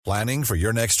Planning for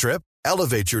your next trip?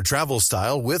 Elevate your travel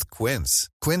style with Quince.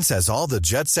 Quince has all the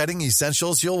jet-setting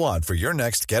essentials you'll want for your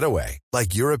next getaway,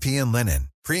 like European linen,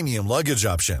 premium luggage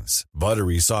options,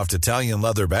 buttery soft Italian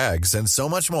leather bags, and so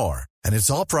much more. And it's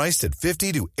all priced at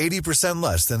 50 to 80%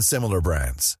 less than similar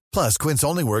brands. Plus, Quince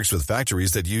only works with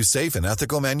factories that use safe and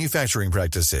ethical manufacturing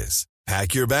practices.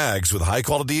 Pack your bags with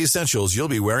high-quality essentials you'll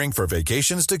be wearing for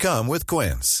vacations to come with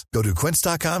Quince. Go to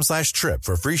quince.com/trip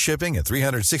for free shipping and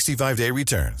 365-day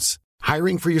returns.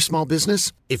 Hiring for your small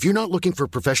business? If you're not looking for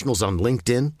professionals on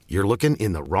LinkedIn, you're looking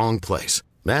in the wrong place.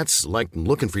 That's like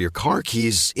looking for your car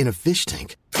keys in a fish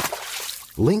tank.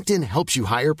 LinkedIn helps you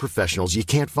hire professionals you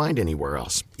can't find anywhere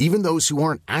else, even those who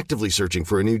aren't actively searching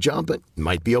for a new job but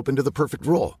might be open to the perfect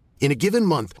role. In a given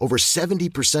month, over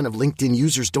 70% of LinkedIn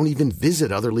users don't even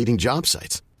visit other leading job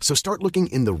sites. So start looking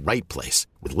in the right place.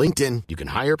 With LinkedIn, you can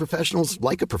hire professionals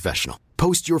like a professional.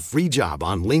 Post your free job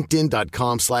on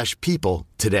linkedin.com/people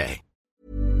today.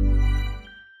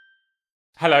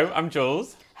 Hello, I'm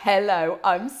Jules. Hello,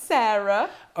 I'm Sarah.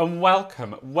 And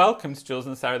welcome to Jules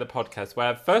and Sarah, the podcast,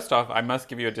 where first off, I must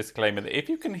give you a disclaimer that if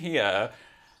you can hear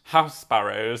house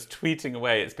sparrows tweeting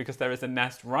away, it's because there is a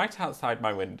nest right outside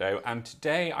my window, and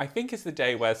today I think is the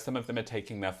day where some of them are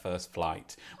taking their first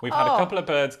flight. We've had a couple of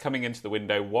birds coming into the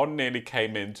window. One nearly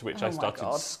came in, to which I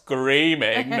started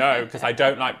screaming, no, because I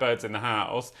don't like birds in the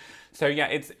house. So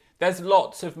yeah, there's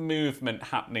lots of movement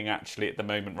happening actually at the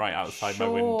moment right outside my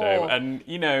window, and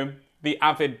you know, the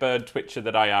avid bird twitcher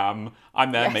that I am,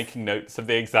 I'm there making notes of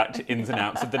the exact ins and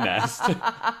outs of the nest.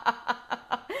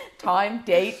 Time,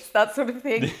 dates, that sort of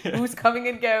thing. Who's coming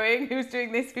and going, who's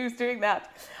doing this, who's doing that.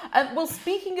 Well,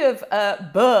 speaking of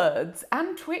birds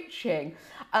and twitching,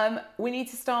 we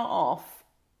need to start off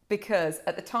because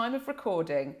at the time of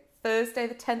recording, Thursday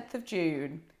the 10th of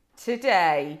June,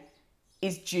 today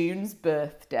is June's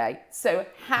birthday. So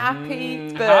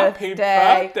happy birthday. Happy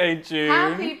birthday, June.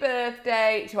 Happy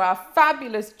birthday to our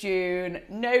fabulous June.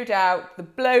 No doubt the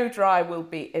blow dry will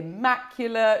be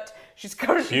immaculate. She's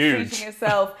currently treating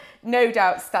herself, no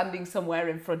doubt standing somewhere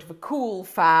in front of a cool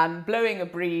fan, blowing a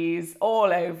breeze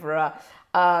all over her.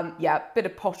 Bit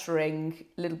of pottering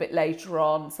a little bit later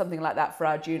on, something like that for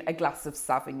our June, a glass of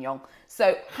Sauvignon.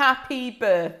 So happy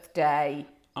birthday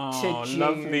to June.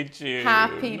 Lovely June.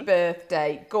 Happy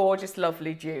birthday. Gorgeous,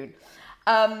 lovely June.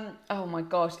 Oh my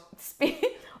gosh.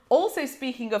 Also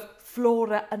speaking of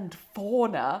flora and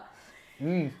fauna,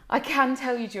 I can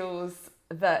tell you, Jules,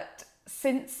 that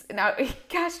now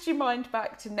cast your mind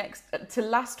back to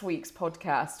last week's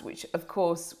podcast, which of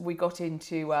course we got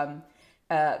into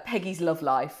Peggy's love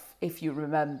life. If you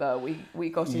remember, we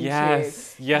got into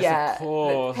of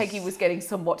course. Peggy was getting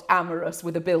somewhat amorous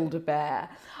with a Build-A-Bear.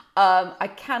 I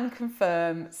can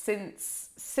confirm since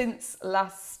the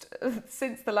last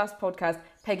podcast,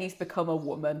 Peggy's become a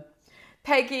woman.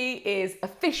 Peggy is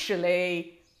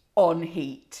officially on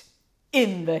heat,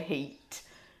 in the heat.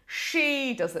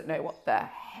 She doesn't know what the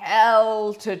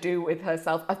hell to do with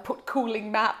herself. I've put cooling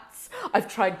mats,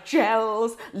 I've tried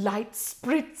gels, light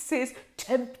spritzes,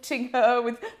 tempting her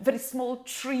with very small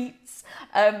treats.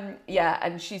 And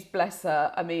she's, bless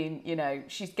her, I mean, you know,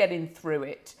 she's getting through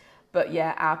it. But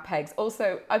yeah, our pegs.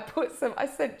 Also, I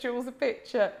sent Jules a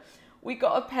picture. We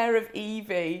got a pair of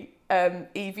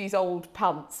Evie's old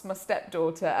pants, my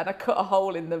stepdaughter, and I cut a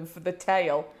hole in them for the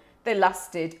tail. They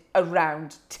lasted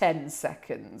around 10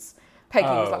 seconds. Peggy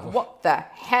was like, what the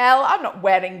hell? I'm not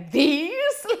wearing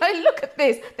these. Like, look at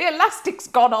this. The elastic's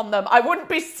gone on them. I wouldn't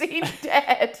be seen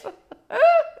dead.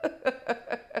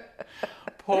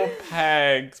 Poor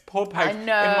Pegs. I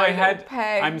know. In my head,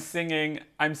 Pegs. I'm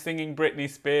singing Britney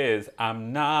Spears.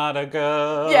 I'm not a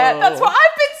girl. Yeah, that's what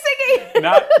I've been singing.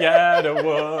 Not yet a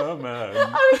woman.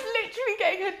 I was literally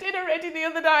getting her dinner ready the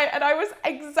other night and I was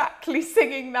exactly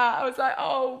singing that. I was like,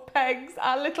 oh, Pegs,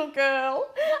 our little girl,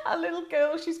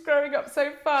 she's growing up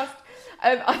so fast.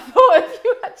 I thought of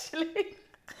you actually,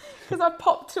 because I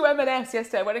popped to M&S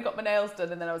yesterday when I got my nails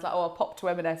done, and then I was like, oh, I'll pop to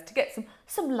M&S to get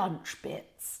some lunch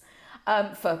bits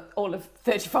for all of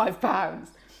 £35.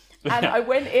 And I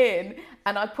went in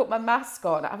and I put my mask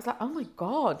on. I was like, oh my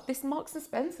God, this Marks and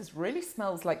Spencer's really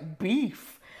smells like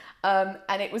beef.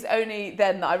 And it was only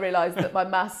then that I realised that my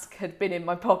mask had been in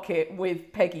my pocket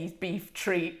with Peggy's beef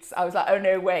treats. I was like, oh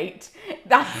no, wait,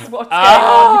 that's what's going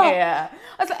on here.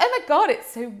 I was like, oh my God,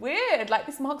 it's so weird. Like,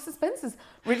 this Marks and Spencer's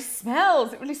really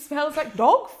smells like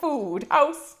dog food.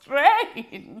 How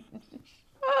strange.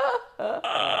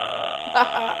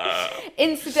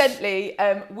 Incidentally,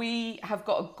 we have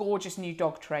got a gorgeous new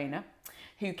dog trainer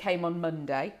who came on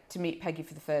Monday to meet Peggy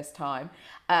for the first time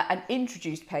and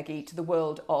introduced Peggy to the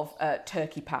world of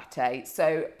turkey pate.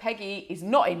 So Peggy is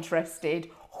not interested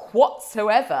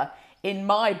whatsoever in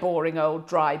my boring old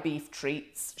dry beef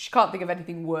treats. She can't think of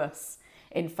anything worse.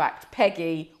 In fact,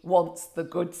 Peggy wants the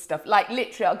good stuff. Like,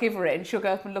 literally, I'll give her it and she'll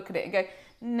go up and look at it and go,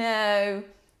 no,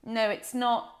 it's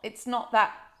not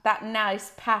that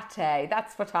nice pate.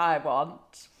 That's what I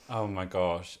want. Oh my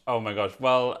gosh.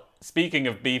 Well, speaking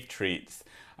of beef treats,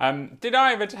 did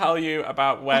I ever tell you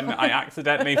about when I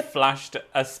accidentally flashed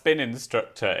a spin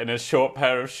instructor in a short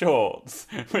pair of shorts,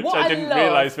 which I didn't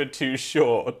realise were too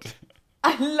short?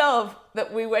 I love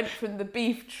that we went from the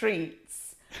beef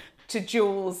treats to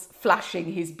Jules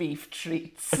flashing his beef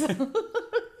treats.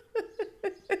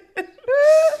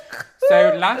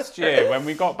 So last year, when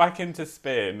we got back into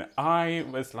spin, I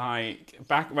was like,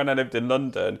 back when I lived in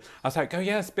London, I was like, oh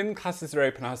yeah, spin classes are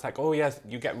open. I was like, oh yes,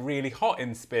 you get really hot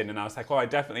in spin. And I was like, oh, I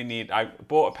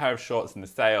bought a pair of shorts in the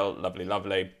sale.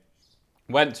 Lovely.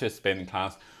 Went to a spin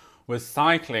class, was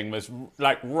cycling, was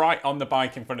like right on the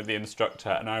bike in front of the instructor.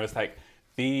 And I was like,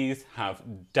 these have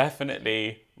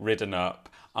definitely ridden up.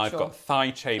 I've got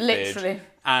thigh chafage. Literally.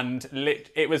 And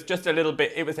it was just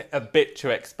it was a bit too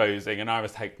exposing. And I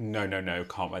was like, no,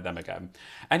 can't wear them again.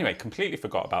 Anyway, completely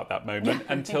forgot about that moment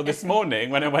until this morning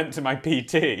when I went to my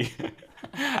PT.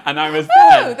 And I was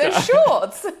there. Oh, they're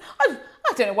shorts. I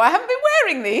don't know why I haven't been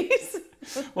wearing these.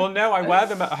 Well, no, I wear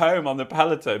them at home on the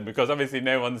Peloton because obviously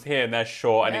no one's here and they're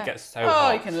short and it gets so hot.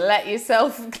 Oh, you can let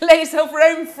yourself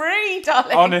roam free,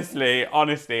 darling.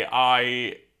 Honestly,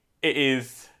 it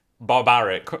is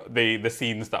barbaric, the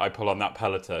scenes that I pull on that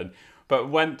Peloton. But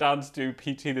went down to do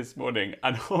PT this morning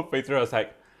and halfway through I was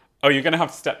like, oh, you're going to have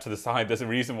to step to the side. There's a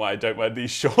reason why I don't wear these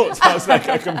shorts. I was like,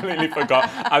 I completely forgot.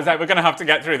 I was like, we're going to have to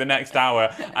get through the next hour.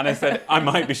 And I said, I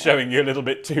might be showing you a little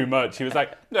bit too much. He was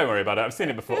like, don't worry about it. I've seen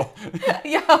it before.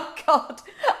 Yeah, oh God,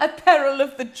 a peril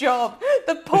of the job.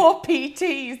 The poor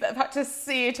PTs that have had to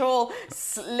see it all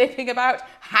slipping about,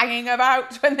 hanging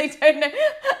about when they don't know.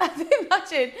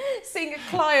 Imagine seeing a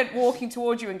client walking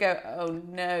towards you and go, oh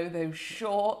no, those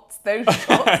shorts.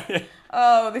 Yeah.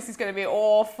 Oh, this is going to be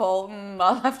awful.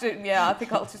 I'll have to. Yeah, I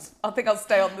think I'll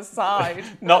stay on the side.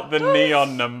 Not the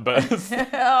neon numbers.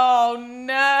 Oh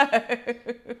no!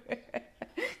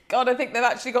 God, I think they've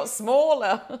actually got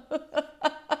smaller.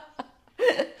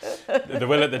 They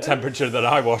will at the temperature that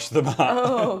I wash them at.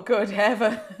 Oh, good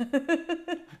heaven!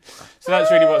 So that's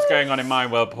really what's going on in my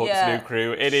world, Portslade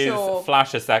crew. It is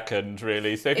flash a second,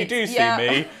 really. So if you do see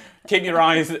me, keep your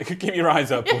eyes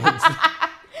upwards.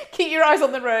 Keep your eyes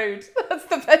on the road. That's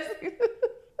the best thing.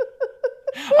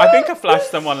 I think I flashed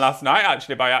someone last night,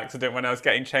 actually, by accident when I was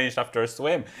getting changed after a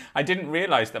swim. I didn't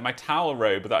realise that my towel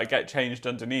robe that I get changed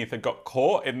underneath had got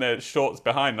caught in the shorts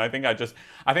behind. And I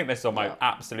think they saw my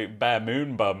absolute bare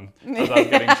moon bum as I was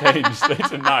getting changed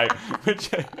late at night,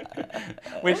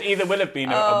 which either will have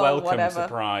been a welcome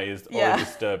surprise or a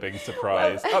disturbing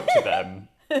surprise. Up to them.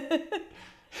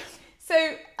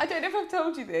 So, I don't know if I've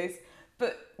told you this,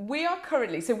 but we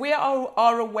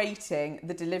are awaiting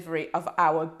the delivery of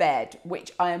our bed,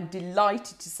 which I am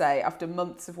delighted to say, after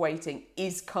months of waiting,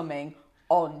 is coming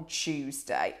on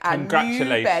Tuesday.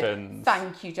 Congratulations.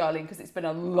 Thank you, darling, because it's been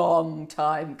a long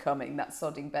time coming, that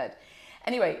sodding bed.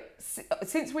 Anyway,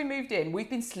 since we moved in, we've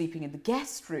been sleeping in the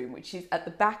guest room, which is at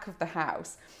the back of the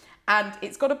house. And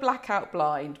it's got a blackout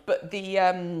blind, but the,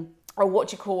 what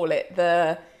do you call it?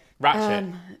 The...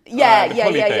 ratchet.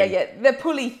 The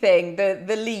pulley thing,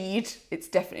 the lead, it's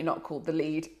definitely not called the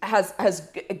lead, has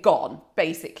gone,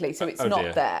 basically. So it's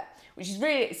not there. Which is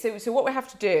really, so what we have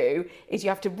to do is you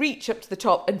have to reach up to the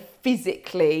top and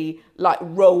physically like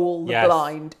roll the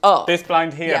blind up. This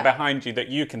blind here behind you that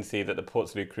you can see that the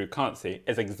Portslade crew can't see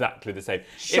is exactly the same.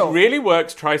 Sure. It really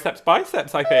works triceps,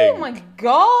 biceps, I think. Oh my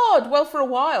God. Well, for a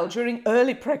while during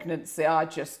early pregnancy, I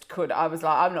was like,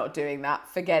 I'm not doing that.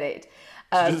 Forget it.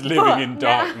 Just living in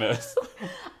darkness.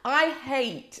 I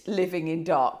hate living in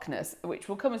darkness, which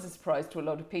will come as a surprise to a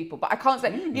lot of people. But I can't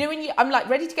say, you know, when I'm like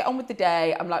ready to get on with the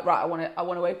day, I'm like, right, I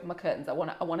want to open my curtains. I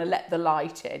want to let the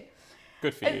light in.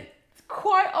 Good for you.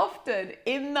 Quite often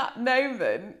in that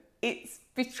moment, it's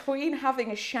between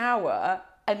having a shower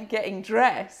and getting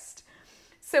dressed.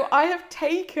 So I have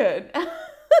taken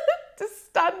to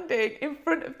standing in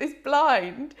front of this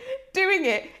blind, doing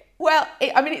it. Well,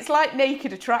 it's like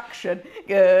Naked Attraction.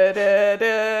 Because the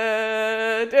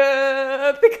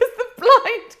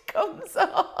blind comes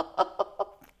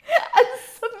up and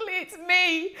suddenly it's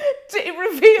me. It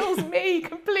reveals me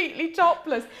completely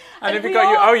topless. And have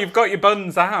you've got your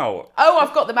buns out. Oh,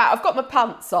 I've got them out. I've got my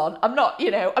pants on. I'm not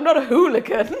a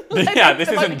hooligan. Yeah, this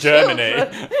isn't Germany.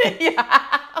 Yeah.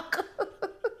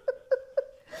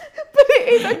 But it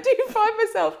is, I do find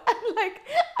myself, and like,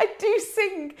 I do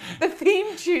sing the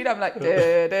theme tune. I'm like,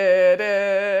 da, da, da,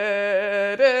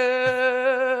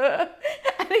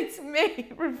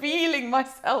 revealing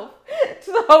myself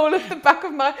to the whole of the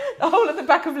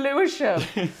back of Lewisham.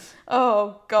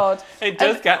 Oh God! It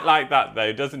does get like that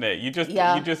though, doesn't it? You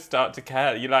just start to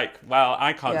care. You're like, well,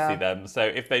 I can't see them, so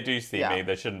if they do see me,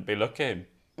 they shouldn't be looking.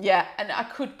 Yeah, and I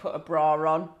could put a bra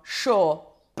on, sure,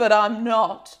 but I'm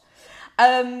not.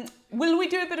 Will we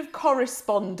do a bit of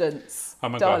correspondence, oh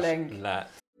my darling? Gosh,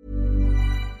 let's.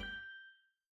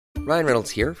 Ryan Reynolds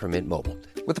here from Mint Mobile.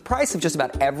 With the price of just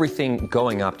about everything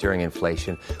going up during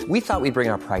inflation, we thought we'd bring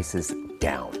our prices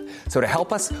down. So to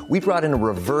help us, we brought in a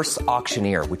reverse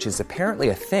auctioneer, which is apparently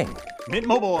a thing. Mint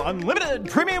Mobile Unlimited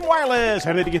Premium Wireless.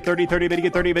 How to get 30, 30, bit to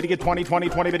get 30, bit to get 20, 20,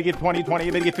 20, bit to get 20, 20,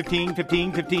 bit to get 15,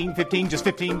 15, 15, 15, just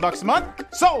 $15 a month?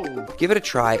 Sold! Give it a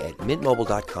try at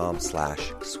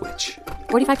mintmobile.com/switch.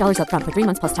 $45 up front for 3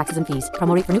 months plus taxes and fees.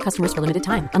 Promo rate for new customers for limited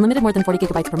time. Unlimited more than 40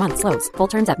 gigabytes per month. Slows full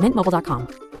terms at mintmobile.com.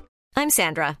 I'm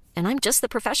Sandra, and I'm just the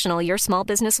professional your small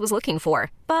business was looking for.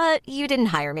 But you didn't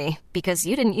hire me because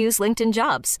you didn't use LinkedIn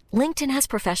Jobs. LinkedIn has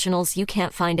professionals you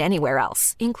can't find anywhere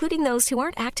else, including those who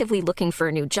aren't actively looking for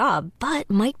a new job, but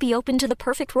might be open to the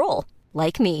perfect role,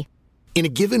 like me. In a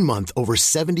given month, over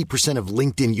 70% of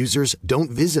LinkedIn users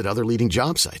don't visit other leading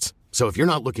job sites. So if you're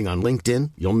not looking on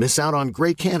LinkedIn, you'll miss out on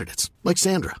great candidates like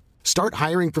Sandra. Start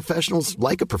hiring professionals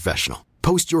like a professional.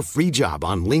 Post your free job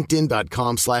on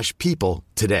linkedin.com/people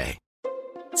today.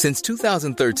 Since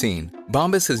 2013,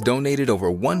 Bombas has donated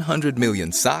over 100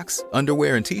 million socks,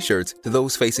 underwear, and T-shirts to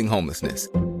those facing homelessness.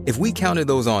 If we counted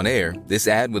those on air, this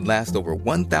ad would last over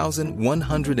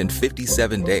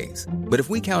 1,157 days. But if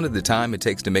we counted the time it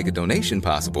takes to make a donation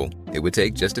possible, it would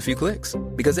take just a few clicks.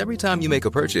 Because every time you make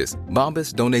a purchase,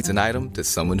 Bombas donates an item to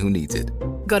someone who needs it.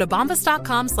 Go to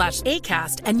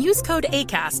bombas.com/ACAST and use code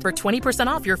ACAST for 20%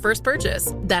 off your first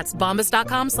purchase. That's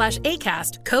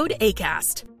bombas.com/ACAST, code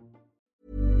ACAST.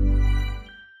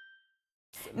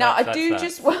 Now, I do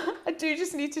just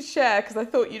need to share, because I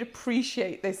thought you'd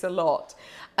appreciate this a lot.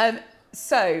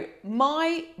 So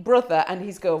my brother and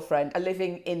his girlfriend are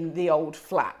living in the old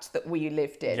flat that we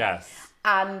lived in. Yes.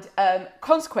 And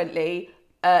consequently,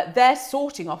 their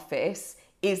sorting office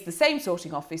is the same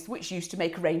sorting office which used to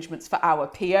make arrangements for our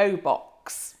PO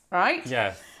box, right?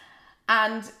 Yes.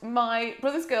 And my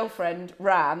brother's girlfriend,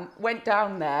 Ram, went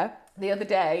down there the other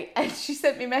day and she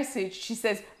sent me a message. She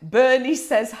says, Bernie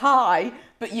says hi,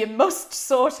 but you must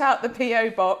sort out the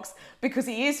PO box because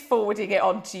he is forwarding it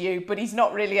on to you, but he's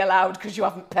not really allowed because you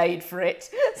haven't paid for it.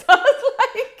 So I was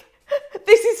like,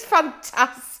 this is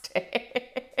fantastic.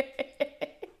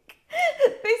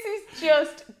 This is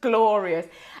just glorious.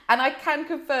 And I can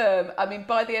confirm, I mean,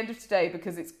 by the end of today,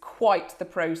 because it's quite the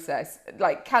process,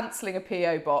 like cancelling a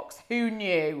PO box, who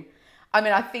knew? I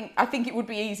mean, I think it would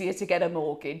be easier to get a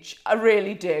mortgage. I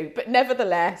really do. But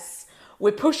nevertheless,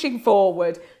 we're pushing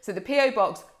forward. So the PO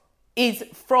box is,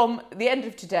 from the end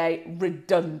of today,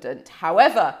 redundant.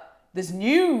 However, there's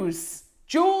news.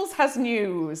 Jules has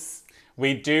news.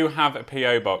 We do have a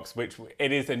PO box, which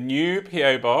it is a new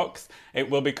PO box. It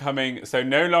will be coming, so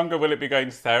no longer will it be going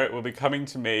to Sarah, it will be coming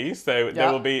to me. So there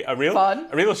will be a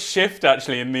real shift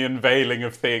actually in the unveiling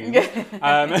of things.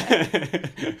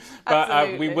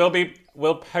 But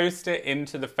we'll post it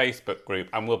into the Facebook group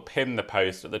and we'll pin the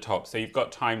post at the top. So you've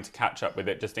got time to catch up with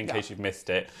it just in case you've missed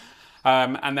it.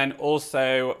 And then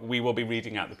also we will be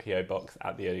reading out the PO box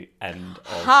at the end of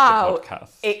the podcast.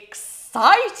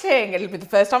 Exciting! It'll be the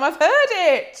first time I've heard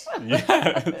it.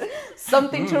 Yes.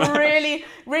 Something to really,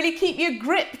 really keep you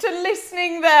gripped and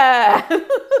listening there.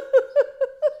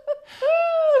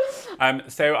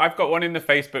 So I've got one in the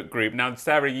Facebook group. Now,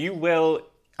 Sarah,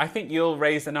 I think you'll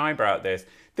raise an eyebrow at this.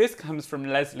 This comes from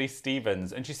Leslie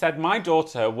Stevens, and she said, my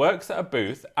daughter works at a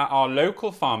booth at our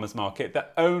local farmers market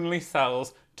that only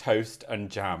sells toast and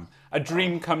jam. A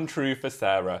dream come true for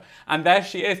Sarah. And there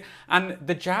she is. And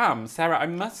the jam, Sarah, I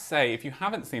must say, if you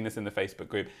haven't seen this in the Facebook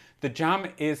group, the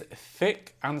jam is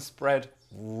thick and spread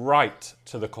right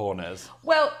to the corners.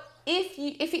 Well,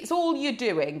 if it's all you're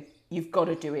doing, you've got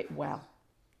to do it well.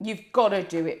 You've got to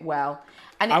do it well.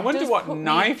 And I wonder what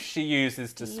knife she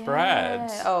uses to spread.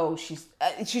 Oh, she's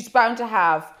bound to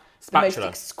have Spatula. The most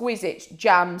exquisite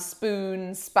jam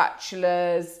spoons,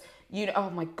 spatulas. Oh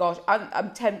my gosh,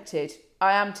 I'm tempted.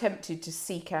 I am tempted to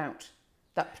seek out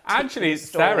that particular Actually,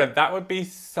 store. Sarah, that would be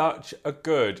such a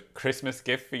good Christmas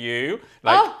gift for you.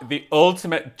 Like the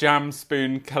ultimate jam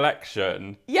spoon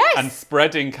collection. Yes. And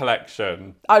spreading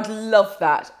collection. I'd love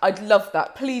that.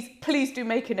 Please do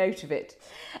make a note of it.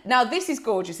 Now, this is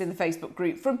gorgeous in the Facebook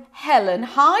group from Helen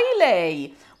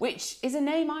Hiley, which is a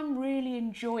name I'm really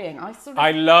enjoying.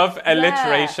 I love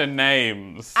alliteration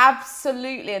names.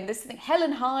 Absolutely. And this thing,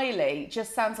 Helen Hiley,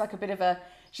 just sounds like a bit of a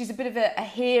she's a bit of a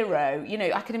hero. You know,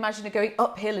 I can imagine her going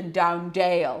uphill and down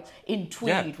dale in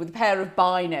tweed with a pair of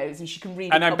binos, and she can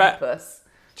read a compass.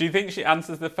 Do you think she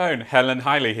answers the phone? Helen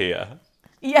Hiley here.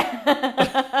 Yeah.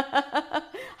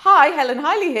 Hi, Helen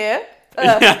Hiley here.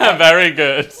 Yeah, very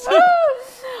good.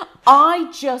 I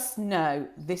just know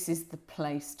this is the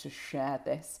place to share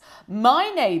this. My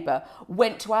neighbour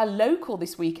went to our local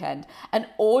this weekend and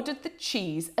ordered the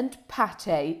cheese and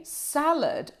pate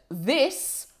salad.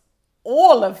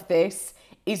 All of this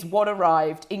is what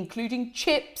arrived, including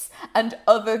chips and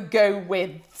other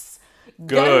go-withs.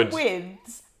 Good.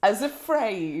 Go-withs as a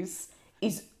phrase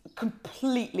is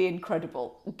completely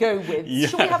incredible. Go-withs. Yeah.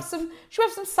 Should we have some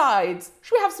sides?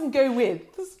 Should we have some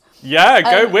go-withs? Yeah,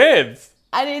 go-withs.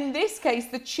 And in this case,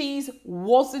 the cheese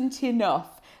wasn't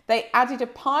enough. They added a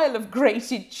pile of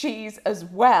grated cheese as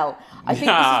well. I think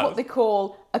this is what they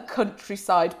call a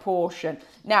countryside portion.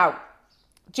 Now,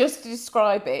 just to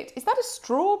describe it, is that a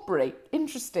strawberry?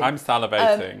 Interesting. I'm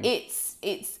salivating.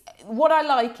 It's what I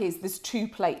like is there's 2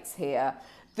 plates here.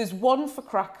 There's one for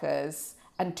crackers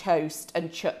and toast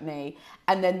and chutney,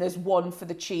 and then there's one for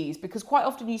the cheese, because quite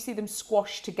often you see them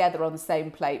squashed together on the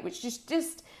same plate, which just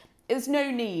there's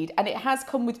no need. And it has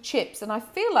come with chips, and I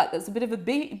feel like there's a bit of a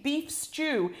beef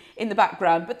stew in the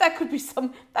background, but that could be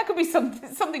something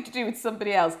to do with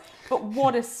somebody else. But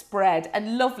what a spread,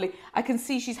 and lovely. I can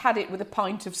see she's had it with a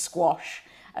pint of squash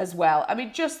as well. I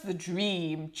mean, just the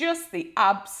dream, just the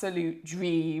absolute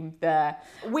dream there.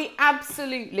 We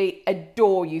absolutely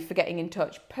adore you for getting in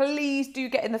touch. Please do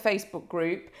get in the Facebook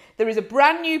group. There is a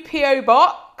brand new PO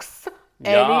box.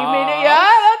 Any minute,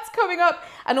 that's coming up.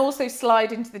 And also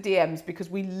slide into the DMs, because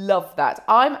we love that.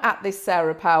 I'm at this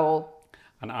Sarah Powell.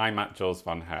 And I'm at Jules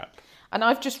Von Hep. And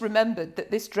I've just remembered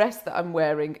that this dress that I'm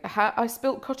wearing, I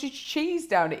spilt cottage cheese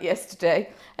down it yesterday,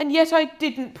 and yet I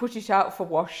didn't put it out for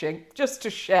washing, just to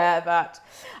share that.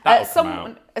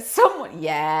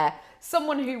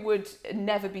 Someone who would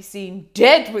never be seen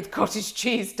dead with cottage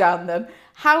cheese down them.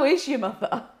 How is your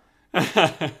mother?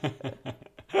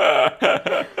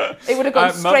 It would have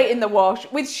gone straight in the wash.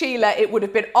 With Sheila, it would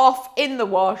have been off in the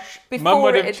wash before. Mum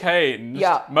would have changed.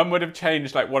 Yeah. Mum would have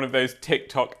changed like one of those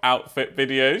TikTok outfit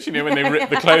videos, you know, when they rip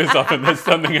the clothes off and there's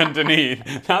something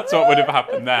underneath. That's what would have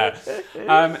happened there.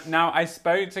 Now, I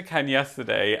spoke to Ken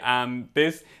yesterday, and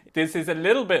this is a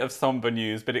little bit of somber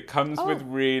news, but it comes with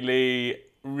really,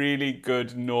 really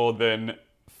good northern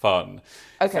fun.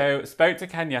 Okay. So spoke to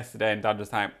Ken yesterday, and Dad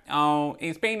was like, "Oh,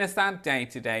 it's been a sad day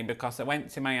today because I went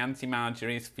to my Auntie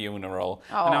Marjorie's funeral."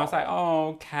 Oh. And I was like,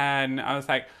 "Oh, Ken." I was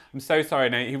like, "I'm so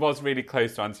sorry." No, he was really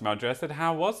close to Auntie Marjorie. I said,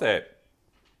 "How was it?"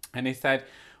 And he said,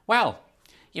 "Well,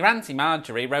 your Auntie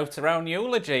Marjorie wrote her own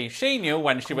eulogy. She knew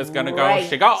when she was going to go.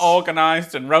 She got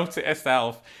organised and wrote it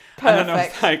herself." Perfect. And then I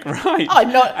was like, right.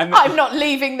 I'm not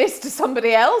leaving this to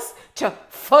somebody else to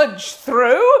fudge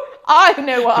through. I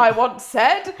know what I want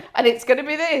said, and it's going to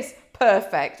be this.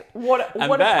 Perfect. What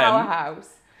a powerhouse.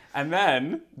 And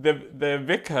then the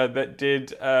vicar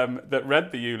that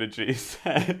read the eulogy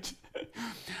said,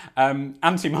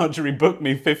 Auntie Marjorie booked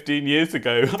me 15 years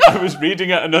ago. I was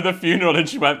reading at another funeral, and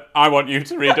she went, "I want you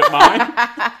to read at mine."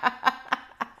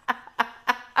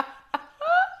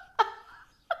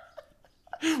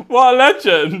 What a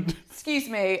legend. Excuse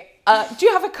me, do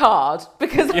you have a card?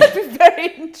 Because I'd be very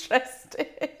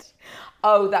interested.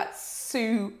 Oh, that's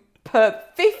superb.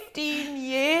 15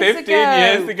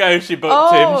 years ago she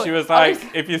booked him. She was like,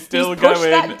 if you're still going... pushed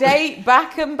that date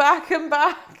back and back and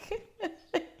back.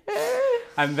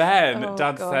 And then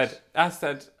I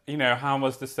said, you know, how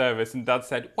was the service? And Dad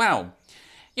said, well,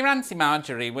 your Auntie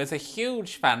Marjorie was a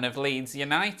huge fan of Leeds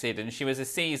United, and she was a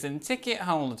season ticket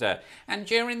holder. And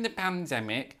during the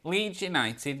pandemic, Leeds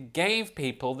United gave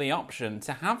people the option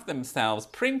to have themselves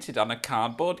printed on a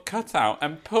cardboard cutout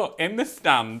and put in the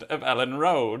stand of Ellen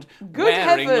Road,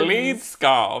 wearing Leeds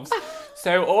scarves.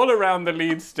 So all around the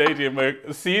Leeds Stadium were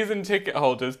season ticket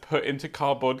holders put into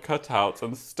cardboard cutouts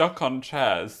and stuck on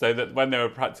chairs, so that when they were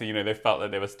practicing, you know, they felt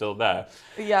that they were still there.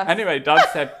 Yeah. Anyway, Dad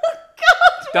said...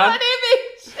 God, what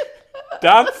image!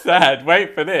 Dad said,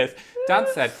 wait for this. Dad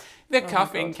said, the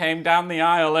coffin came down the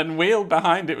aisle and wheeled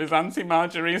behind it was Auntie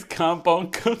Marjorie's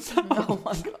cardboard cutout. Oh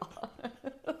my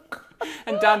God.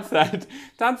 And Dad said,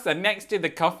 next to the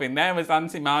coffin, there was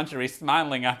Auntie Marjorie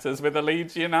smiling at us with a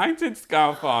Leeds United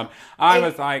scarf on. I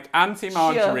was like, Auntie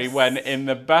Marjorie went in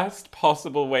the best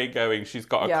possible way going. She's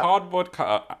got a cardboard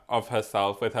cut of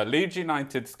herself with her Leeds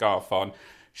United scarf on.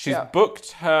 She's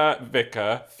booked her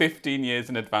vicar 15 years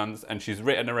in advance, and she's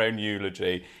written her own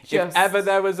eulogy. If ever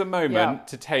there was a moment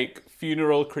to take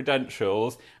funeral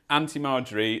credentials, Auntie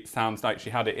Marjorie sounds like she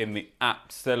had it in the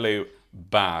absolute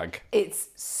bag. It's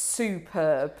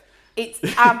superb. It's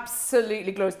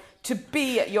absolutely glorious. To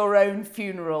be at your own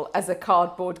funeral as a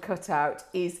cardboard cutout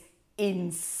is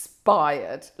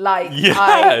inspired. Like,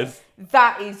 yes,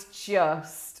 that is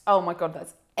just, oh my God,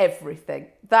 that's everything.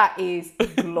 That is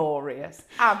glorious.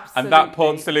 Absolutely. And that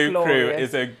Port Salut crew glorious.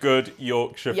 is a good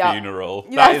Yorkshire Yep. funeral.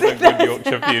 That is a good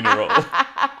Yorkshire funeral.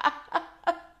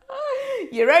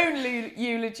 Your own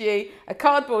eulogy, a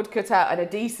cardboard cutout, and a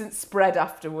decent spread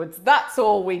afterwards. That's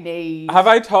all we need. Have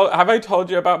I told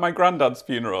you about my granddad's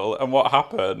funeral and what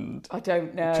happened? I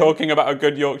don't know. Talking about a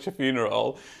good Yorkshire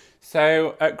funeral.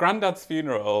 So at Grandad's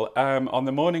funeral, on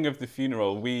the morning of the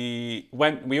funeral, we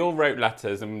all wrote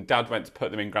letters and Dad went to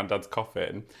put them in Grandad's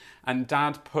coffin. And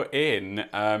Dad put in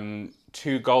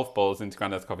 2 golf balls into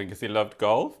Grandad's coffin because he loved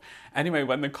golf. Anyway,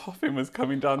 when the coffin was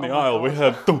coming down the aisle, we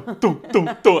heard dum, dum,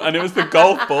 dum, dum, and it was the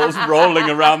golf balls rolling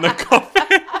around the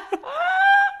coffin.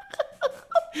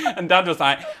 And Dad was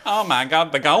like, oh my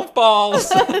God, the golf balls.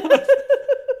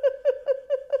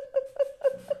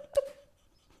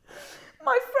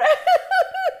 My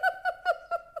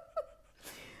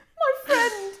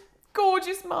friend,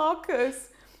 gorgeous Marcus,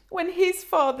 when his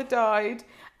father died,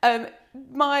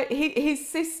 his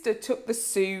sister took the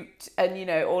suit and, you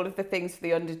know, all of the things for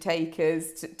the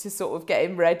undertakers to sort of get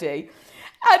him ready.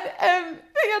 And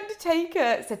the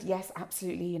undertaker said, yes,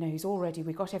 absolutely, you know, he's all ready,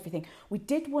 we got everything. We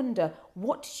did wonder,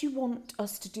 what did you want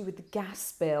us to do with the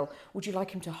gas bill? Would you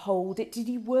like him to hold it? Did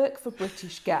he work for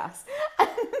British Gas? And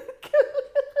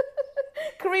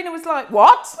Karina was like,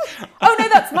 what? Oh no,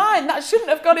 that's mine. That shouldn't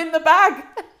have gone in the bag.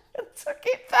 And took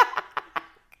it back.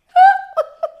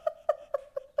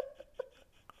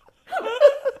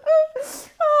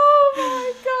 Oh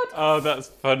my God. Oh, that's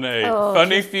funny. Oh,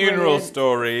 funny just funeral brilliant.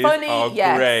 Stories Funny, are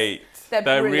yes. great. They're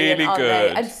brilliant, really aren't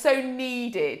good. they? And so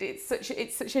needed. It's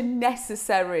such a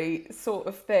necessary sort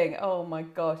of thing. Oh my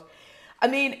gosh. I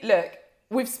mean, look,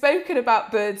 we've spoken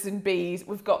about birds and bees.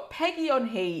 We've got Peggy on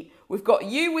heat. We've got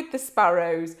you with the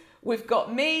sparrows. We've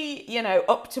got me, you know,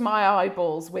 up to my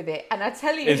eyeballs with it. And I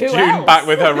tell you, Is who June else? back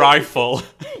with her rifle?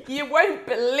 You won't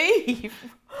believe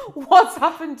what's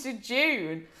happened to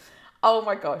June. Oh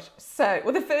my gosh. So,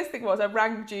 well, the first thing was I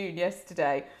rang June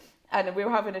yesterday and we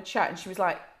were having a chat and she was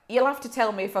like, you'll have to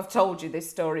tell me if I've told you this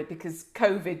story because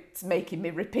COVID's making me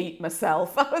repeat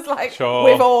myself. I was like, Sure.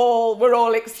 we're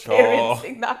all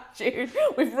experiencing that, June.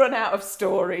 We've run out of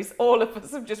stories. All of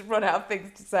us have just run out of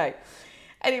things to say.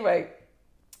 Anyway,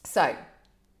 so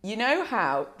you know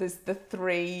how there's the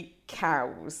 3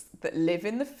 cows that live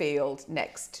in the field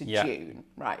next to June,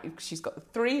 right? She's got the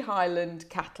 3 Highland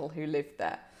cattle who live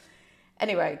there.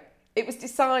 Anyway, it was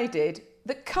decided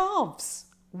that calves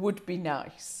would be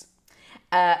nice.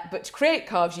 But to create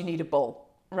calves, you need a bull,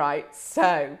 right?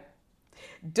 So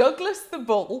Douglas the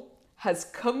bull has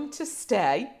come to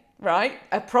stay, right?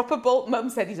 A proper bull. Mum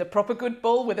said he's a proper good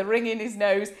bull with a ring in his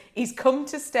nose. He's come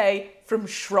to stay from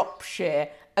Shropshire.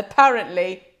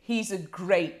 Apparently, he's a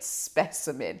great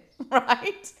specimen,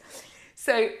 right?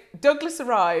 So Douglas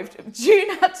arrived.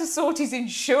 June had to sort his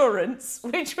insurance,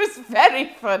 which was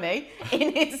very funny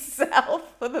in itself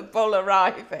for the bull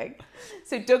arriving.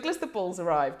 So Douglas the bull's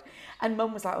arrived. And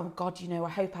Mum was like, oh God, you know, I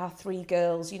hope our 3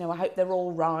 girls, you know, I hope they're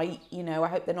all right. You know, I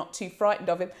hope they're not too frightened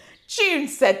of him. June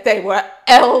said they were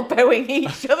elbowing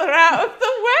each other out of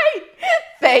the way.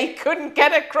 They couldn't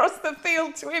get across the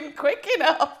field to him quick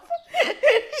enough.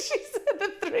 She said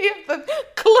the 3 of them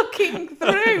clucking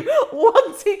through,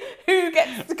 wanting who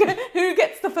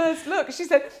gets the first look. She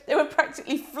said they were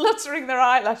practically fluttering their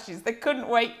eyelashes. They couldn't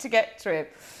wait to get to him.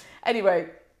 Anyway,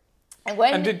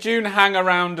 and did June hang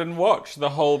around and watch the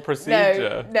whole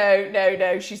procedure?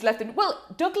 No. She's left him. Well,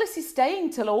 Douglas is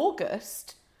staying till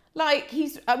August. Like,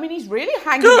 he's really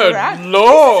hanging around. Good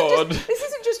Lord! This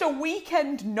isn't just a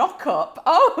weekend knock-up.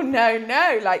 Oh,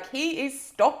 no. Like, he is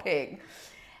stopping.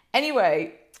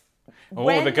 Anyway.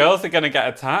 The girls are going to get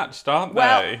attached, aren't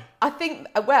they? I think,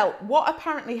 what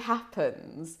apparently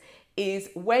happens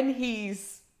is when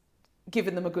he's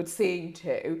given them a good seeing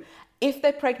to, if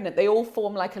they're pregnant, they all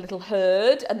form like a little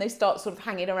herd and they start sort of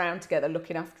hanging around together,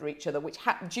 looking after each other, which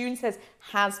June says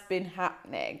has been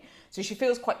happening. So she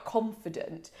feels quite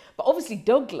confident. But obviously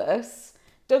Douglas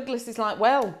is like,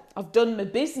 well, I've done my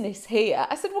business here.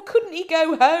 I said, well, couldn't he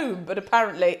go home? But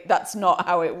apparently that's not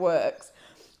how it works.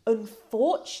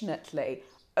 Unfortunately,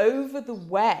 over the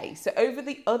way, so over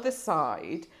the other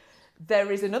side,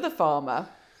 there is another farmer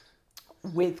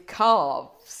with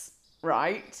calves,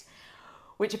 right?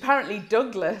 Which apparently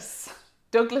Douglas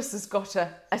has got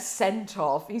a scent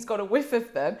of. He's got a whiff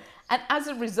of them. And as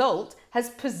a result, has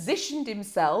positioned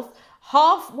himself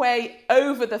halfway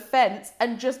over the fence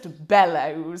and just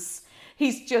bellows.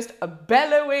 He's just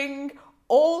bellowing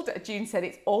all day. June said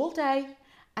it's all day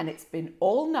and it's been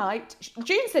all night.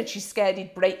 June said she's scared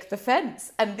he'd break the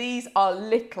fence. And these are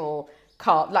little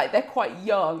cars, like they're quite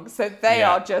young. So they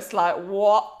are just like,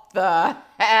 what the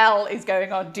hell is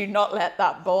going on? Do not let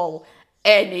that bull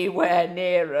anywhere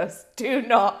near us. Do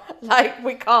not, like,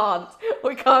 we can't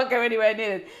go anywhere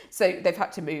near it. So they've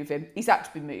had to move him. He's had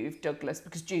to be moved, Douglas,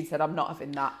 because June said, I'm not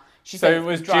having that. So it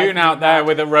was June out there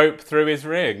with a rope through his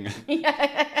ring.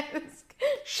 Yes.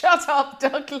 Shut up,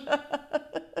 Douglas.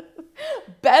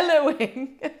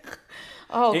 Bellowing.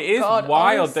 Oh, it is God,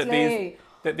 wild honestly.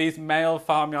 that these male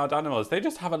farmyard animals, they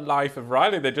just have a life of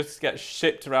Riley. They just get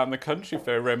shipped around the country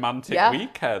for romantic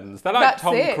weekends. They're like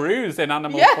Tom Cruise in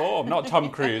animal form. Not Tom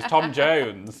Cruise, Tom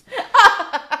Jones.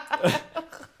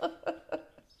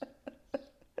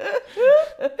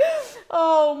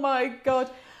 Oh my God.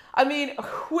 I mean,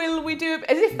 will we do,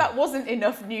 as if that wasn't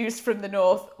enough news from the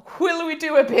north, will we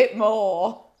do a bit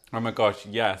more? Oh my gosh,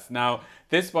 yes. Now,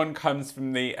 this one comes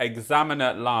from the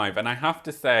Examiner Live, and I have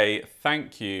to say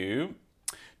thank you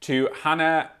to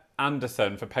Hannah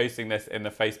Anderson for posting this in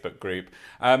the Facebook group.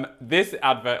 This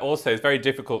advert also is very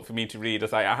difficult for me to read,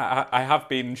 as I have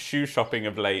been shoe shopping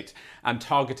of late, and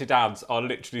targeted ads are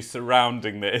literally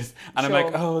surrounding this. And I'm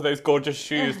like, oh, those gorgeous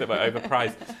shoes that were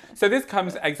overpriced. So this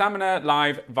comes Examiner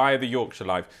Live via the Yorkshire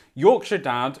Live. Yorkshire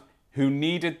dad who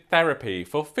needed therapy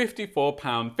for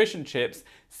 £54 fish and chips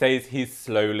says he's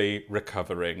slowly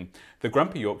recovering. The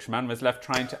grumpy Yorkshireman was left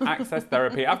trying to access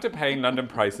therapy after paying London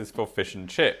prices for fish and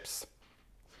chips.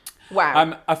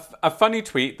 Wow. A funny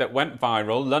tweet that went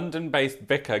viral, London-based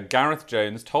vicar Gareth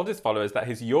Jones told his followers that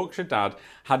his Yorkshire dad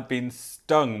had been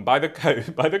stung by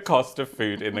the cost of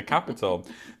food in the capital.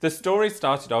 The story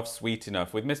started off sweet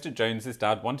enough, with Mr. Jones's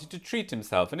dad wanting to treat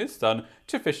himself and his son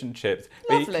to fish and chips.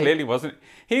 But he clearly wasn't.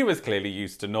 He was clearly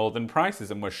used to northern prices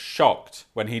and was shocked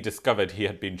when he discovered he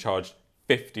had been charged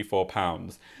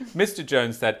 £54. Mr.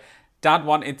 Jones said, "Dad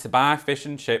wanted to buy fish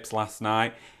and chips last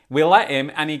night. We let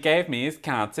him and he gave me his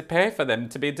card to pay for them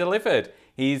to be delivered.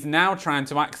 He's now trying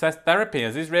to access therapy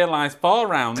as he's realised 4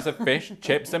 rounds of fish,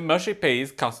 chips and mushy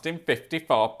peas cost him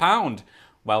 £54.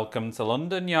 Welcome to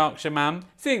London, Yorkshire man."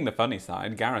 Seeing the funny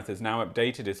side, Gareth has now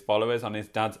updated his followers on his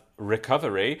dad's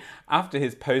recovery after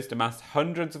his post amassed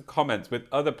hundreds of comments with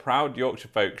other proud Yorkshire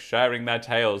folk sharing their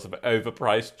tales of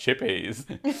overpriced chippies.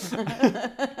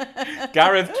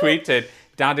 Gareth tweeted,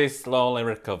 "Dad is slowly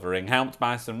recovering, helped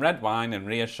by some red wine and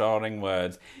reassuring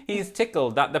words. He's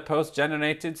tickled that the post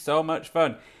generated so much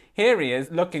fun. Here he is,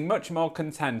 looking much more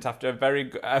content after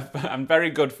and very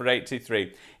good for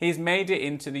 83. He's made it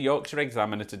into the Yorkshire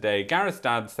Examiner today. Gareth's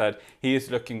dad said he is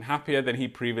looking happier than he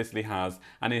previously has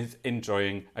and is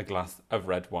enjoying a glass of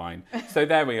red wine." So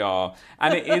there we are.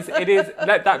 And it is.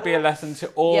 Let that be a lesson to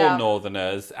all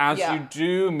Northerners as you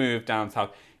do move down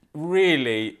south.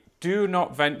 Really, do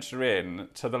not venture in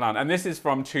to the land. And this is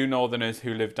from 2 Northerners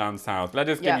who live down south. Let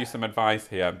us give you some advice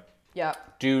here. Yeah.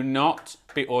 Do not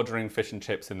be ordering fish and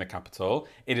chips in the capital.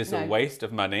 It is a waste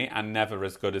of money and never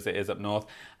as good as it is up north.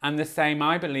 And the same,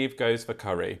 I believe, goes for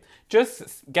curry.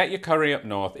 Just get your curry up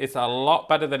north. It's a lot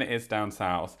better than it is down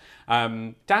south.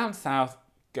 Down south,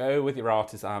 go with your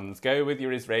artisans, go with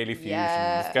your Israeli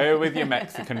fusions, go with your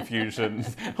Mexican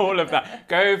fusions, all of that.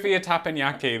 Go for your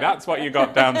teppanyaki. That's what you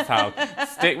got down south.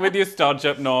 Stick with your stodge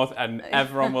up north and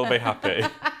everyone will be happy.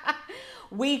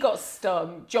 We got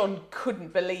stung. John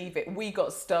couldn't believe it. We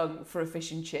got stung for a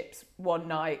fish and chips one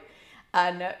night.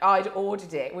 And I'd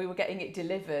ordered it. We were getting it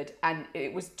delivered. And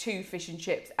it was 2 fish and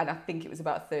chips. And I think it was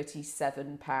about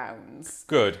 £37.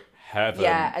 Good heavens.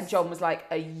 Yeah, and John was like,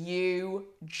 "Are you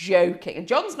joking?" And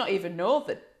John's not even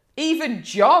northern. Even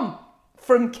John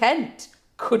from Kent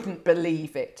couldn't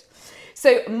believe it.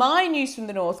 So my news from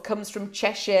the north comes from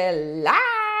Cheshire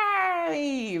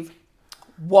Live.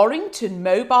 Warrington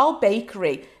Mobile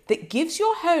Bakery that gives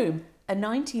your home a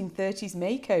 1930s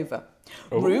makeover.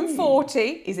 Ooh. Room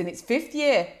 40 is in its 5th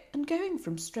year and going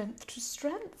from strength to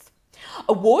strength.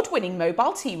 Award-winning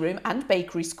mobile tea room and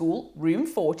bakery school, Room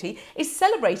 40, is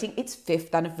celebrating its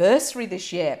 5th anniversary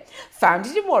this year.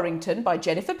 Founded in Warrington by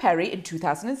Jennifer Perry in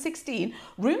 2016,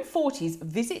 Room 40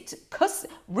 visits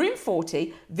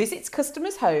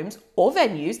customers' homes or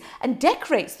venues and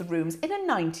decorates the rooms in a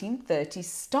 1930s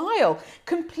style,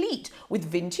 complete with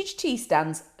vintage tea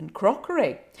stands and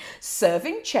crockery.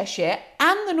 Serving Cheshire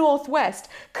and the North West,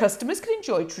 customers can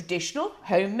enjoy traditional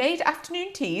homemade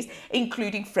afternoon teas,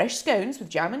 including fresh scones with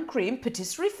jam and cream,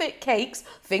 patisserie fit cakes,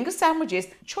 finger sandwiches,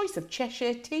 choice of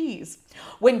Cheshire teas.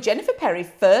 When Jennifer Perry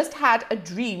first had a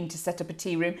dream to set up a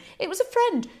tea room, it was a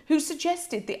friend who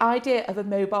suggested the idea of a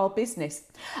mobile business.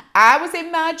 I was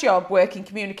in my job working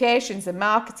communications and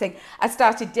marketing. I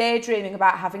started daydreaming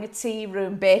about having a tea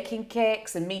room, baking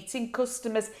cakes and meeting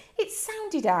customers. It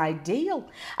sounded ideal.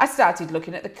 I started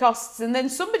looking at the costs and then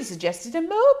somebody suggested a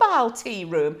mobile tea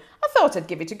room. I thought I'd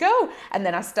give it a go, and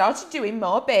then I started doing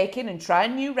more baking and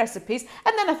trying new recipes,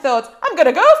 and then I thought, I'm going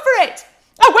to go for it.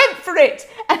 I went for it,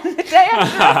 and the day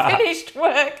after I finished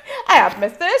work, I had my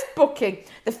first booking.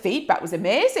 The feedback was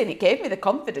amazing. It gave me the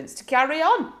confidence to carry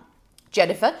on.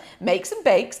 Jennifer makes and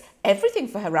bakes everything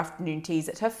for her afternoon teas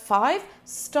at her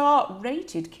 5-star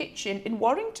rated kitchen in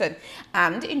Warrington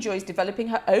and enjoys developing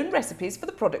her own recipes for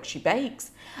the products she bakes.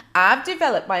 I've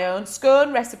developed my own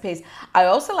scone recipes. I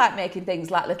also like making things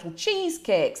like little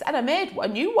cheesecakes, and I made a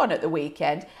new one at the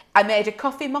weekend. I made a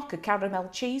coffee mocha caramel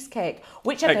cheesecake,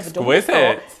 which I've never done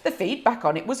before. The feedback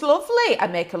on it was lovely. I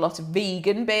make a lot of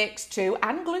vegan bakes too,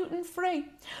 and gluten-free.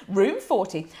 Room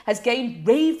 40 has gained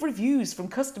rave reviews from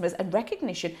customers and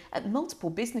recognition at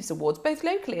multiple business awards, both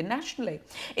locally and nationally.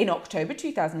 In October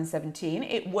 2017,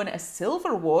 it won a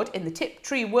silver award in the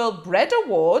Tiptree World Bread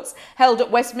Awards, held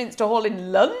at Westminster Hall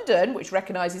in London, which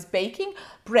recognises baking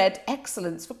bread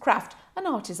excellence for craft and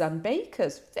artisan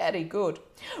bakers. Very good.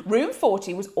 Room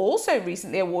 40 was also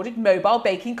recently awarded Mobile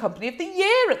Baking Company of the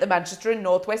Year at the Manchester and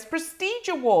North West Prestige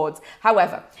Awards.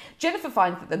 However, Jennifer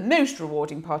finds that the most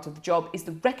rewarding part of the job is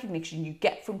the recognition you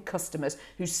get from customers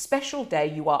whose special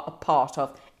day you are a part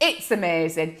of. It's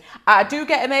amazing. I do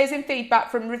get amazing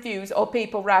feedback from reviews or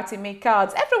people writing me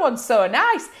cards. Everyone's so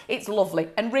nice. It's lovely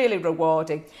and really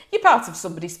rewarding. You're part of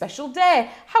somebody's special day.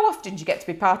 How often do you get to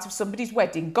be part of somebody's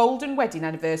wedding, golden wedding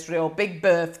anniversary or big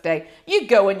birthday? You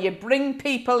go and you bring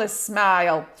people a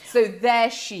smile. So there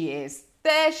she is.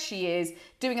 There she is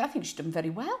doing it. I think she's done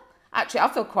very well. Actually, I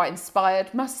feel quite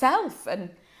inspired myself, and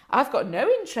I've got no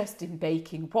interest in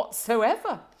baking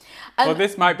whatsoever. Well,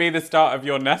 this might be the start of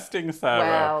your nesting, Sarah.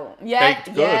 Well, yeah,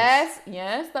 yes,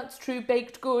 that's true.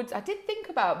 Baked goods. I did think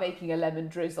about making a lemon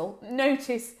drizzle.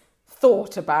 Notice,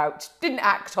 thought about. Didn't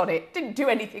act on it. Didn't do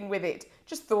anything with it.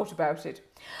 Just thought about it.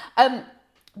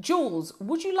 Jules,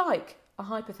 would you like a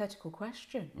hypothetical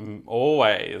question?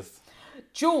 Always.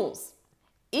 Jules,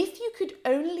 if you could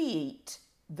only eat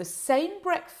the same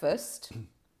breakfast,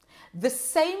 the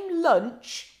same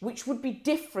lunch, which would be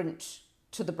different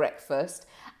to the breakfast,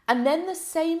 and then the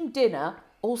same dinner,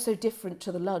 also different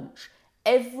to the lunch,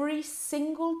 every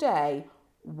single day,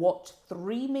 what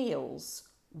 3 meals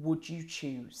would you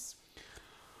choose?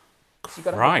 So you've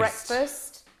got to have a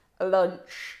breakfast, a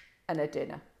lunch, and a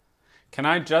dinner. Can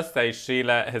I just say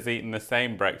Sheila has eaten the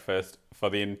same breakfast for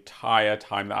the entire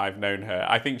time that I've known her.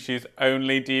 I think she's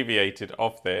only deviated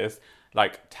off this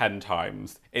like 10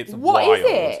 times. It's wild. What is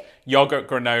it? Yogurt,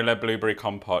 granola, blueberry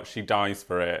compote. She dies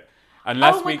for it.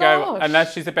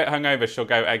 Unless she's a bit hungover, she'll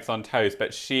go eggs on toast.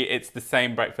 But it's the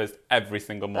same breakfast every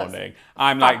single morning.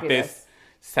 I'm fabulous. Like, this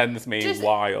sends me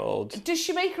wild. Does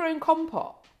she make her own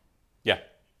compote? Yeah.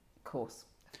 Of course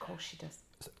she does.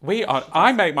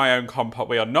 I make my own compote.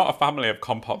 We are not a family of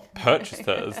compote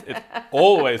purchasers. It's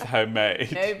always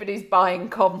homemade. Nobody's buying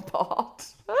compote.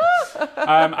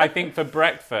 I think for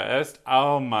breakfast,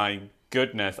 oh my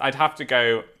goodness, I'd have to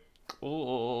go.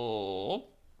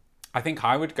 I think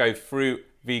I would go fruit,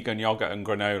 vegan yogurt, and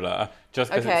granola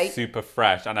just because it's super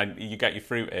fresh and you get your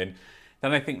fruit in.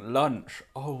 Then I think lunch.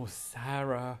 Oh,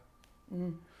 Sarah.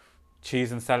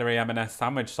 Cheese and celery M&S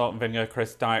sandwich, salt and vinegar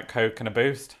crisp, Diet Coke, and a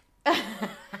Boost. Perfection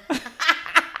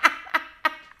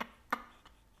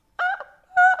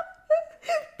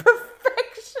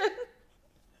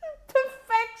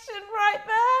right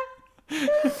there.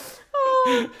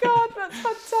 Oh God, that's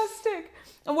fantastic.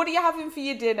 And what are you having for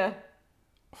your dinner?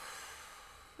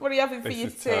 What are you having for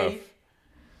your tea? Tough.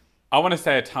 I want to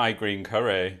say a Thai green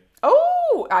curry.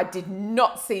 Oh, I did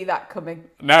not see that coming.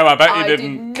 No, I bet you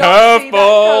didn't.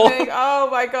 Curveball. Oh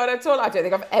my God, I don't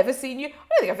think I've ever seen you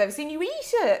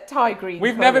eat a Thai green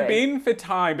curry. We've never been for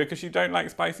Thai because you don't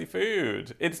like spicy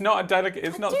food. It's not a delicate,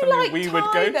 it's not something we would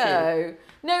go to.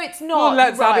 No, it's not. Well,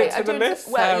 let's add it to the list,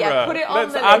 Sarah. Well, yeah, put it on the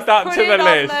list. Let's add that to the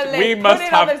list. We must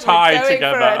have Thai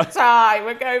together.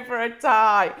 We're going for a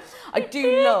Thai. I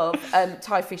do love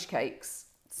Thai fish cakes.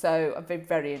 So I've been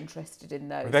very interested in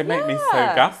those. They make me so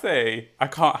gassy. I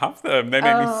can't have them. They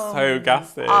make me so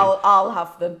gassy. I'll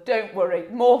have them. Don't worry.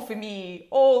 More for me.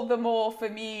 All the more for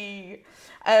me.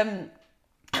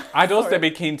 I'd also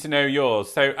be keen to know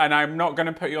yours. So, and I'm not going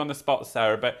to put you on the spot,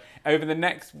 Sarah, but over the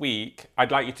next week,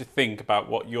 I'd like you to think about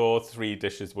what your 3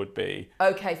 dishes would be.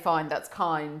 Okay, fine. That's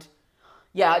kind.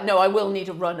 Yeah, no, I will need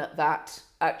a run at that,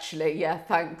 actually. Yeah,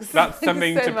 thanks. That's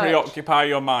something so to much. preoccupy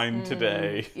your mind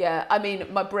today. Yeah, I mean,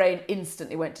 my brain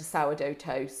instantly went to sourdough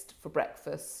toast for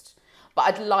breakfast. But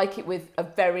I'd like it with a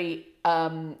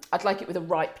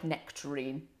ripe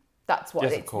nectarine. That's what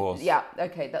yes, it's. Of course. Yeah,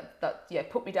 okay, yeah,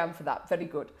 put me down for that. Very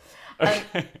good.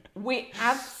 We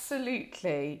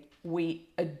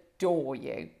adore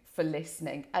you for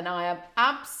listening. And I am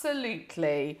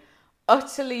absolutely,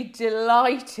 utterly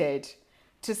delighted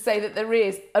to say that there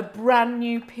is a brand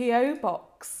new P.O.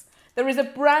 box. There is a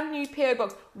brand new P.O.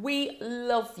 box. We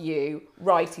love you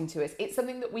writing to us. It's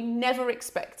something that we never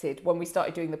expected when we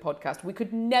started doing the podcast. We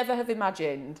could never have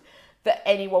imagined that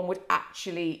anyone would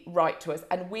actually write to us.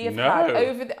 And we have had,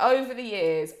 over the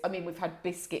years, I mean, we've had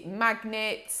biscuit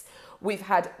magnets. We've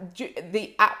had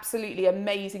the absolutely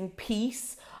amazing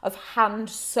piece of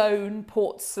hand-sewn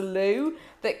Port Salut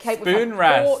that came with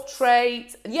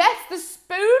portraits. Yes, the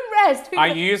spoon rest. I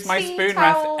use my spoon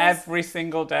rest every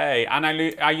single day, and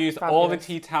I use all the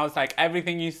tea towels. Like,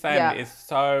 everything you send is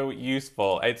so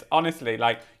useful. It's honestly,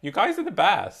 like, you guys are the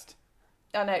best.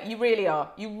 I know, you really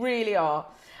are. You really are.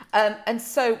 And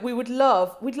so we'd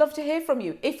love to hear from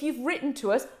you. If you've written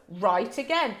to us, write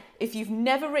again. If you've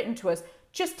never written to us,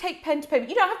 just take pen to paper.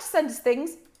 You don't have to send us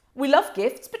things. We love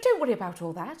gifts, but don't worry about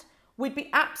all that. We'd be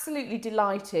absolutely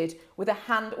delighted with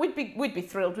we'd be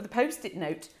thrilled with a Post-it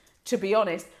note, to be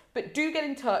honest. But do get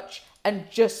in touch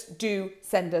and just do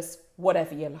send us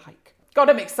whatever you like. God,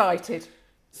 I'm excited.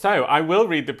 So I will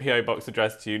read the P.O. Box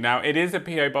address to you. Now, it is a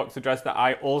P.O. Box address that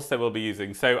I also will be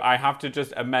using, so I have to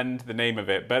just amend the name of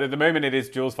it. But at the moment, it is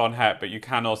Jules Von Hep, but you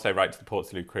can also write to the Port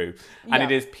Salut crew. And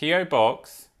it is P.O.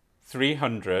 Box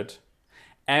 300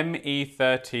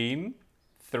 ME13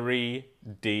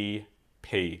 3DP.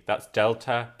 That's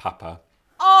Delta Papa.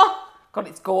 Oh, God,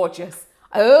 it's gorgeous.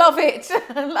 I love it.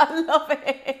 I love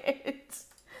it.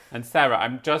 And Sarah,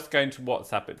 I'm just going to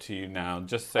WhatsApp it to you now,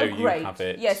 just so you have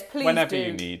it. Yes, please whenever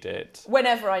you need it.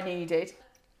 Whenever I need it.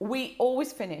 We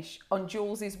always finish on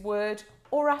Jules's word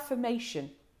or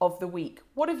affirmation of the week.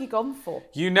 What have you gone for?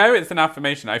 You know it's an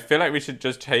affirmation. I feel like we should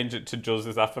just change it to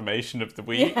Jules's affirmation of the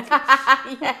week.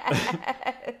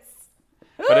 Yes.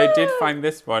 But I did find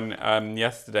this one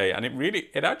yesterday, and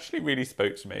it actually really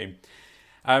spoke to me.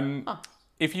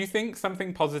 If you think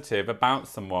something positive about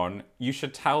someone, you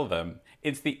should tell them.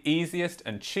 It's the easiest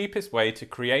and cheapest way to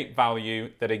create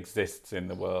value that exists in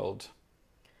the world.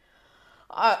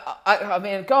 I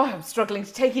mean, God, I'm struggling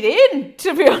to take it in,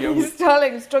 to be honest,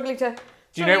 darling. I'm struggling to...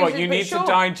 Do you know what? You need to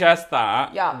digest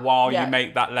that while you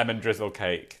make that lemon drizzle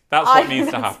cake. That's what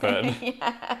needs to happen.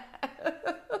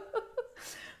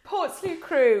 Port Salut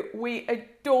crew, we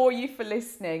adore you for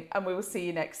listening, and we will see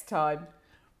you next time.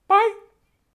 Bye.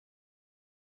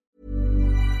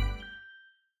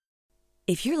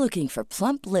 If you're looking for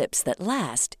plump lips that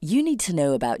last, you need to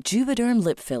know about Juvederm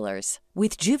lip fillers.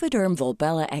 With Juvederm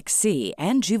Volbella XC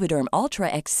and Juvederm Ultra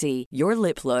XC, your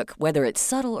lip look, whether it's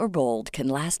subtle or bold, can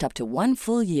last up to 1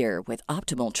 full year with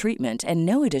optimal treatment and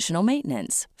no additional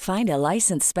maintenance. Find a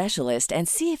licensed specialist and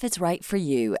see if it's right for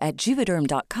you at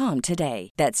Juvederm.com today.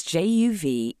 That's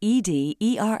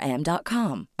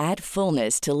JUVEDERM.com. Add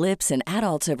fullness to lips in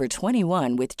adults over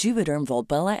 21 with Juvederm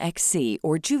Volbella XC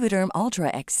or Juvederm Ultra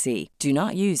XC. Do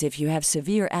not use if you have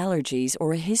severe allergies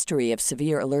or a history of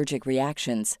severe allergic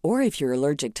reactions, or if you're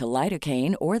allergic to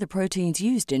lidocaine or the proteins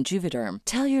used in Juvederm.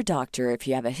 Tell your doctor if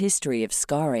you have a history of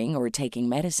scarring or taking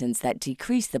medicines that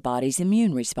decrease the body's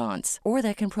immune response or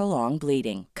that can prolong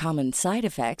bleeding. Common side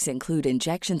effects include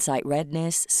injection site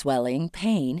redness, swelling,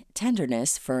 pain,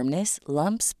 tenderness, firmness,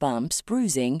 lumps, bumps,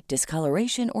 bruising,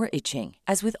 discoloration, or itching.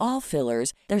 As with all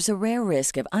fillers, there's a rare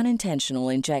risk of unintentional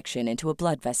injection into a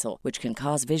blood vessel, which can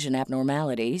cause vision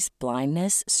abnormalities,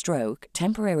 blindness, stroke,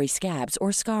 temporary scabs,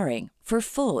 or scarring. For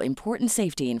full, important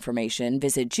safety information,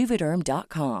 visit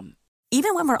Juvederm.com.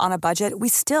 Even when we're on a budget, we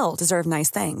still deserve nice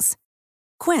things.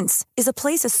 Quince is a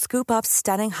place to scoop up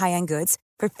stunning high-end goods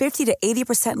for 50 to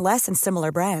 80% less than similar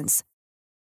brands.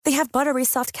 They have buttery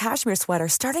soft cashmere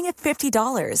sweaters starting at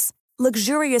 $50,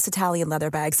 luxurious Italian leather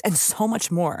bags, and so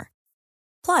much more.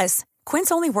 Plus,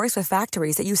 Quince only works with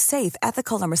factories that use safe,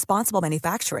 ethical, and responsible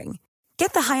manufacturing.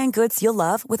 Get the high-end goods you'll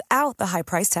love without the high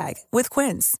price tag with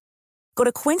Quince. Go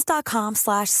to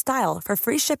quince.com/style for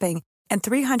free shipping and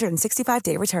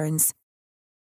 365-day returns.